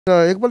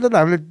एकपल्ट त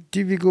हामीले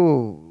टिभीको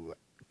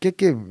के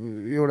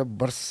एउटा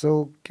वर्ष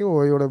के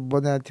हो एउटा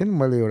बनाएको थियो नि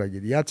मैले एउटा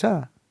गीत याद छ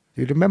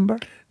you remember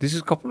This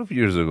is a couple of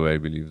years ago, I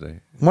believe.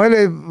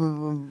 मैले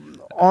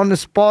अन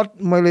स्पट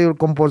मैले एउटा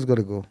कम्पोज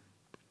गरेको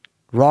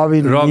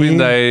Robin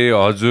Dai,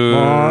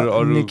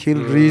 Hazur, Nikhil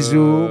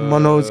Rizu,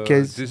 Manoj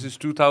Kes. This is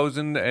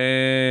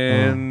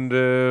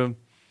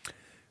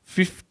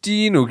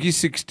 2015 हो कि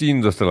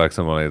 16 जस्तो लाग्छ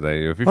मलाई त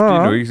यो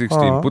 15 हो कि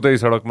 16 पुतै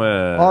सडकमा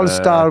All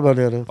Star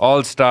भनेर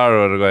All Star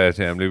भनेर गएको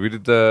थियो हामीले विथ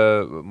द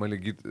मैले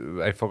गीत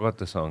I forgot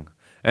the song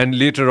and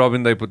later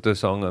Robin Dai put the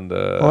song on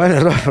the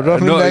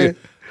Robin Dai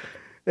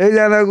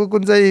एकजनाको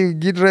कुन चाहिँ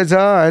गीत रहेछ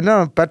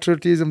हैन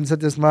पेट्रियोटिजम छ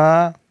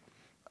त्यसमा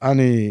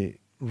अनि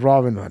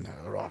रबिन भनेर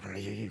रबिन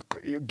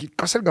यो गीत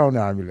कसरी गाउने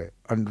हामीले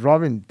अनि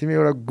रबिन तिमी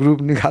एउटा ग्रुप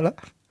निकाल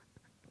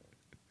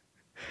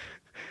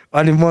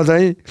अनि म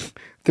चाहिँ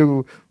त्यो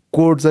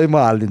कोड चाहिँ म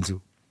हाल्दिन्छु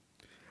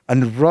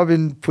अनि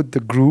रबिन पुट द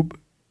ग्रुप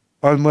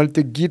अनि मैले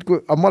त्यो गीतको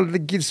मैले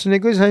त्यो गीत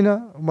सुनेकै छैन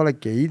मलाई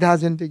केही थाहा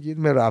छैन त्यो गीत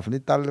मेरो आफ्नै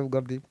तालले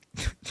गर्दै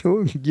त्यो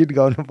गीत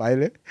गाउन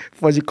पाइले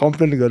पछि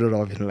कम्प्लेन गरेँ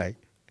रबिनलाई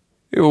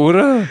ए हो र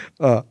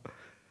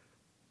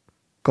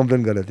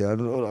कम्प्लेन गरेको थियो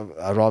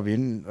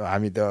रबिन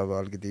हामी त अब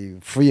अलिकति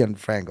फ्री एन्ड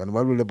फ्रेङ्क भन्नु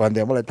मैले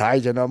भनिदिएँ मलाई थाहै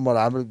छैन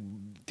मलाई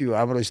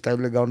हाम्रो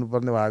स्टाइलले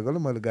गाउनुपर्ने भएको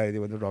मैले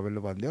गाइदिएँ भने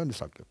रबिनले भनिदियो अनि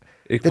सक्यो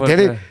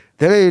धेरै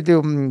धेरै त्यो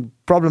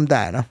प्रब्लम त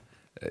आएन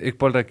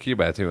एकपल्ट के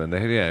भएको थियो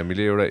भन्दाखेरि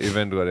हामीले एउटा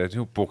इभेन्ट गरेको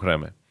थियौँ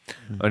पोखरामा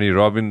अनि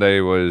रबिन दाई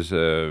वाज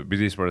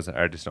विदेशबाट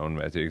आर्टिस्ट आउनु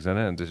भएको थियो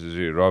एकजना अनि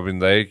त्यसपछि रबिन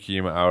दाई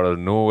came out of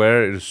know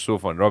where it is so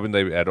fun Rabin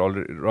दाई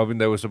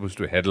वाज सपोज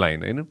टु हेडलाइन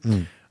होइन अनि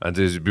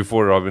त्यसपछि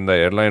बिफोर रबिन दाई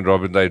हेडलाइन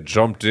रबिन दाई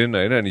जम्प्ड इन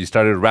होइन अनि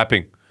स्टार्टेड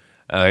ऱ्यापिङ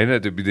होइन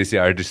त्यो विदेशी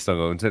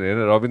आर्टिस्टसँग हुन्छ नि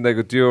होइन रबिन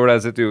दाईको त्यो एउटा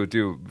चाहिँ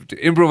त्यो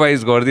इम्प्रोभाइज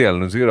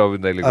गरिदिइहाल्नुहुन्छ कि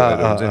रबिन दाईले गरेर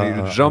हुन्छ नि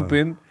jump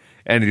in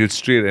and he'll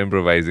straight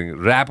improvising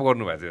rap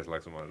गर्नु भएको थियो जस्तो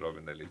लाग्छ मलाई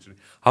रबिन दाईले actually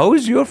how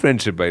is your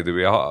friendship by the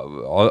way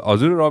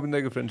हजुर रबिन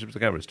दाईको फ्रेन्डसिप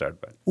चाहिँ कहाँबाट स्टार्ट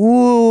भयो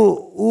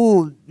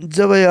ऊ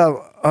जब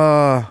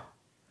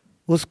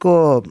उसको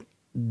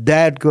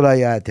ड्याडको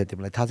लागि आएको थियो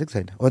तिमीलाई थाहा छ कि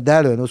छैन ओ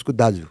ड्याड होइन उसको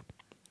दाजु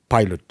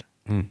pilot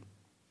I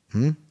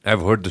have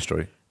heard the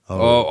story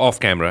of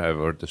camera I have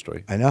heard the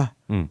story होइन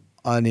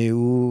अनि ऊ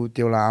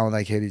त्यो बेला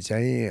आउँदाखेरि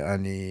चाहिँ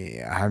अनि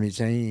हामी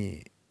चाहिँ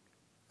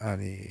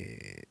अनि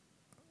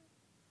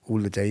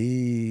उसले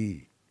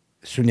चाहिँ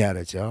सुन्या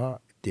रहेछ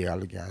त्यो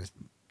आलु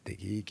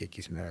ग्यासदेखि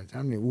के सुन्या रहेछ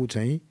अनि ऊ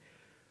चाहिँ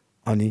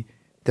अनि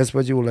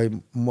त्यसपछि उसलाई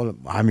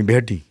हामी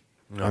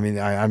भेट्यौँ हामी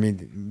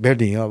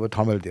भेट्यौँ अब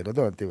ठमेलतिर त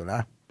त्यो बेला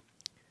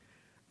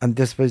अनि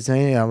त्यसपछि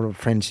चाहिँ हाम्रो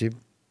फ्रेन्डसिप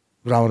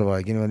राम्रो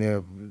भयो किनभने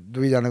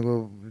दुईजनाको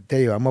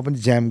त्यही हो म पनि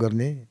ज्याम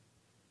गर्ने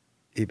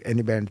इफ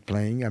एनी ब्यान्ड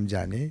प्लेइङ हामी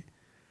जाने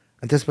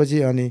अनि त्यसपछि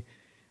अनि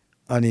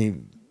अनि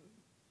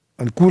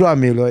अनि कुरा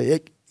मिल्यो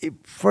एक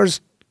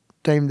फर्स्ट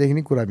टाइमदेखि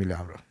नै कुरा मिल्यो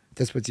हाम्रो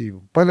त्यसपछि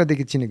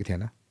पहिलादेखि चिनेको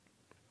थिएन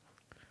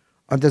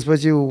अनि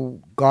त्यसपछि ऊ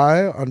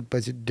गयो अनि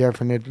पछि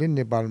डेफिनेटली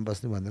नेपालमा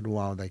बस्नु भनेर ऊ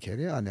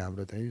आउँदाखेरि अनि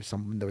हाम्रो चाहिँ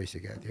सम्बन्ध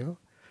भइसकेको थियो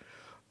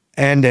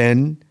and then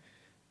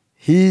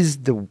he is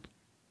the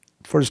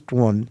first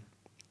one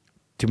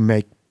to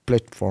make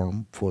platform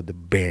for the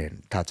band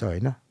थाहा छ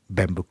होइन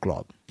ब्याम्बु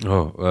क्लब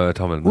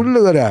उसले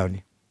गरेर आयो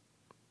नि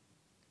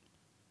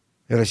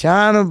एउटा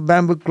सानो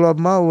ब्याम्बु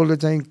क्लबमा उसले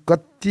चाहिँ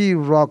कति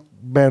रक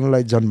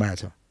ब्यान्डलाई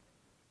जन्माएछ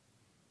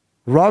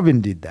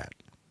रबिन डिड द्याट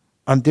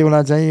अनि त्यो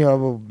बेला चाहिँ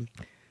अब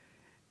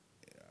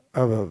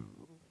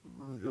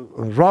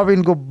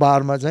रबिनको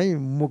बारमा चाहिँ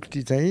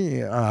मुक्ति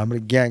चाहिँ हाम्रो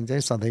ग्याङ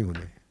चाहिँ सधैँ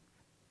हुने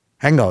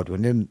ह्याङआउट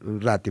हुने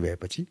राति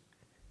भएपछि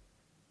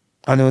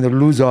अनि उनीहरू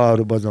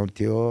लुजरहरू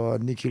बजाउँथ्यो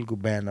निखिलको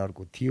ब्यान्ड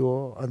अर्को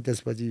थियो अनि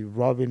त्यसपछि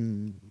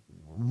रबिन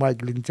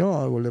माइक लिन्थ्यो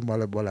उसले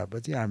मलाई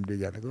बोलाएपछि हामी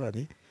दुईजनाको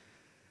अनि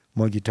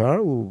म गिटार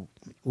ऊ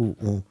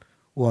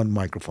अन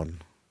माइक्रोफोन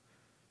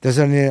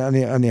त्यसरी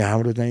अनि अनि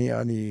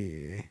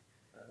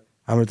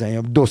हाम्रो चाहिँ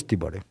अब दोस्ती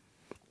बढ्यो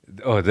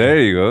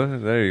there you go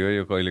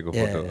यो कहिलेको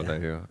फोटो कता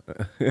थियो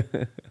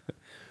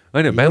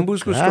होइन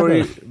ब्याम्बुसको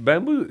स्टोरी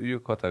ब्याम्बु यो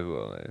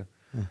कताको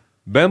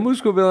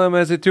ब्याम्बुसको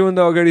बेलामा चाहिँ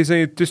त्योभन्दा अगाडि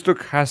चाहिँ त्यस्तो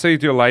खासै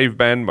त्यो लाइभ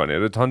ब्यान्ड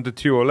भनेर छन् त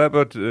थियो होला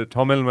बट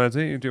थमेलमा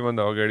चाहिँ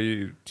त्योभन्दा अगाडि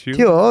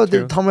थियो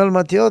त्यो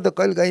थमेलमा थियो त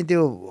कहिलेकाहीँ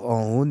त्यो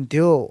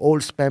हुन्थ्यो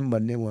ओल्ड स्प्याम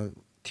भन्ने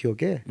थियो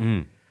के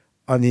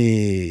अनि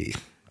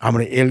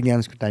हाम्रो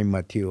एलग्यान्सको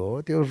टाइममा थियो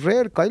त्यो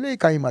रेयर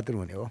कहिलेकाहीँ मात्र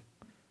हुने हो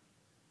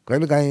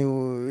कहिलेकाहीँ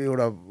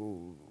एउटा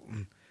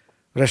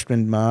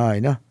रेस्टुरेन्टमा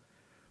होइन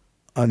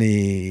अनि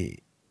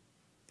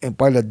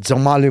पहिला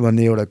जमाले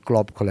भन्ने एउटा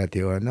क्लब खोलेको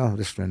थियो होइन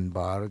रेस्टुरेन्ट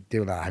बार त्यो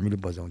बेला हामीले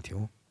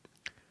बजाउँथ्यौँ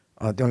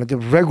त्यो बेला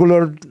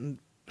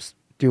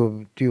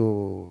त्यो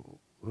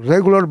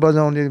रेगुलर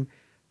बजाउने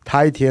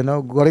थाहै थिएन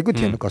गरेको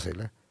थिएन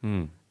कसैलाई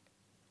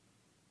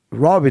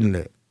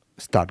रबिनले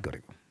स्टार्ट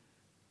गरेको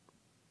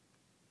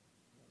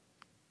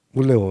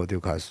उसले हो त्यो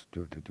खास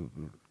त्यो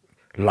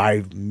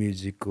लाइभ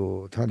म्युजिकको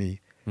छ नि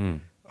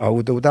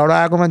ऊ त उताबाट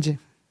आएको मान्छे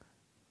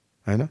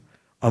होइन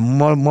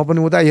म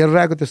पनि उता हेरेर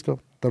आएको त्यस्तो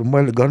तर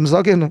मैले गर्न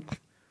सकेन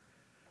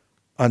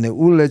अनि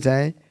उसले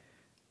चाहिँ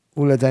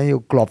यो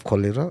क्लब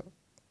खोलेर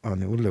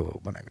अनि उसले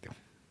हो बनाएको थियो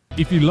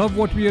If you love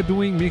what we are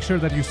doing, make sure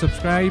that you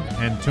subscribe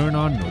and turn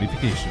on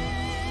notifications.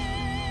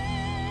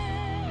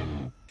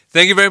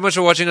 Thank you very much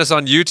for watching us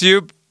on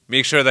YouTube.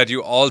 Make sure that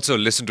you also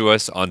listen to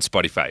us on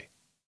Spotify.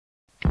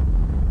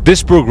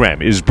 This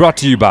program is brought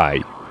to you by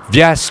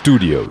Vyas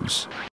Studios.